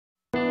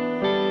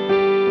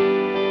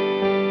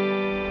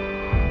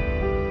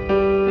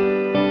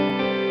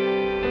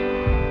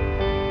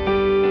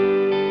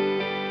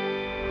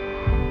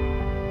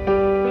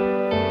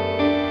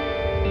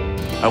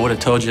would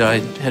have told you I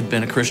had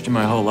been a Christian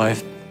my whole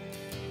life,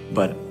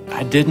 but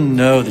I didn't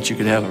know that you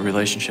could have a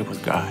relationship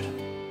with God.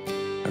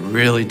 I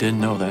really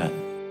didn't know that.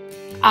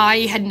 I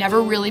had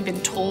never really been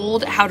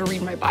told how to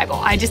read my Bible.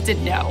 I just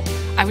didn't know.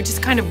 I would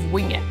just kind of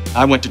wing it.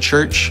 I went to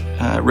church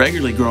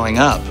regularly growing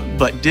up,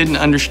 but didn't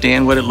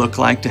understand what it looked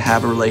like to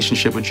have a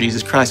relationship with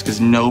Jesus Christ because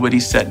nobody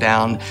sat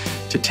down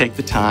to take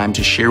the time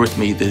to share with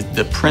me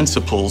the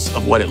principles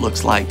of what it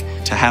looks like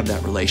to have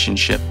that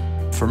relationship.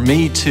 For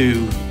me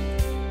to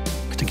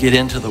get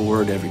into the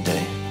Word every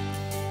day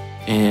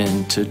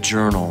and to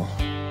journal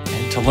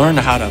and to learn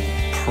how to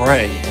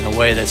pray in a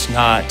way that's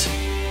not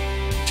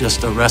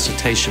just a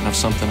recitation of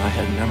something I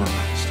had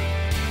memorized.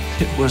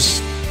 It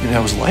was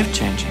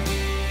life-changing.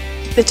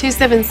 The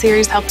 2-7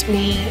 series helped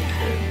me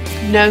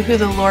know who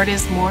the Lord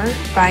is more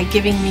by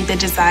giving me the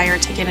desire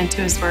to get into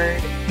His Word.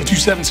 The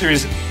 2-7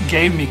 series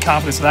gave me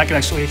confidence that I could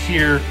actually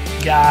hear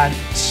God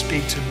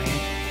speak to me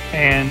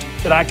and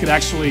that I could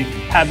actually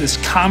have this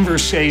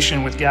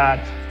conversation with God,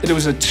 that it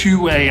was a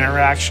two-way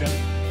interaction.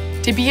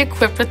 To be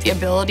equipped with the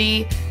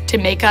ability to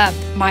make up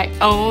my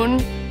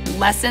own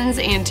lessons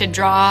and to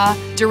draw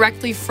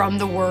directly from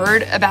the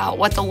Word about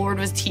what the Lord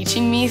was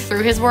teaching me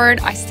through His Word,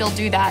 I still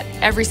do that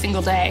every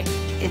single day.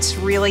 It's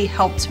really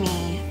helped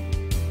me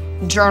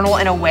journal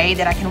in a way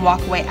that I can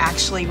walk away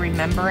actually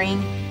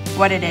remembering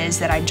what it is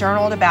that I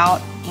journaled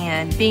about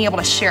and being able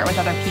to share it with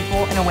other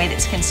people in a way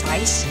that's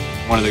concise.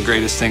 One of the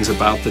greatest things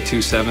about the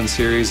 2-7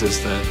 series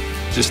is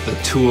just the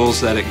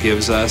tools that it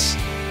gives us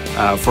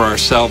for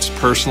ourselves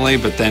personally,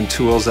 but then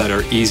tools that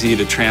are easy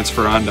to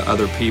transfer on to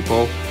other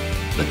people.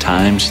 The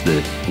times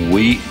that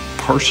we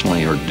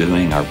personally are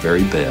doing our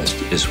very best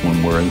is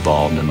when we're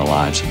involved in the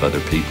lives of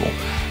other people.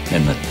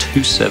 And the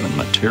 2-7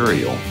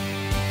 material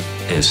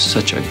is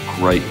such a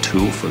great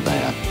tool for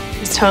that.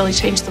 It's totally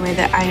changed the way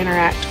that I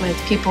interact with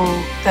people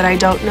that I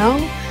don't know,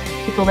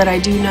 people that I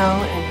do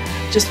know,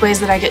 and just ways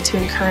that I get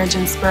to encourage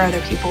and spur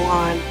other people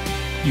on.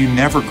 You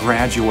never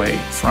graduate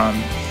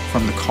from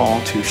the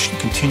call to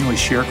continually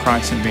share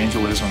Christ's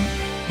evangelism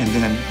and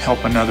then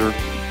help another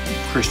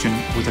Christian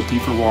with a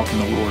deeper walk in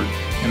the Lord.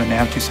 And the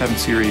Nav 2-7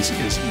 series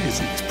is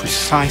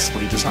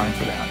precisely designed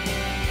for that.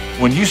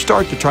 When you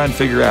start to try and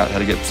figure out how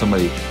to get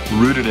somebody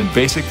rooted in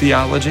basic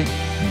theology,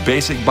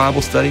 basic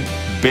Bible study,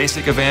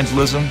 basic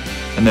evangelism,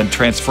 and then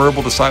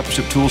transferable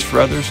discipleship tools for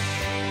others,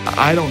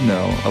 I don't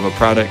know of a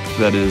product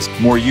that is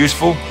more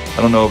useful. I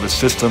don't know of a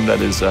system that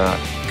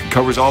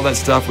covers all that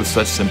stuff with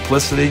such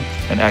simplicity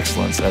and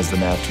excellence as the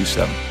Nav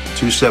 2-7.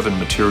 2-7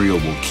 material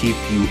will keep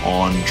you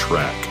on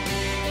track.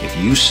 If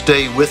you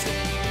stay with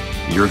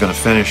it, you're going to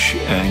finish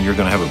and you're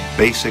going to have a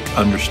basic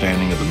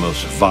understanding of the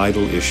most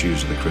vital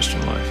issues of the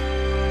Christian life.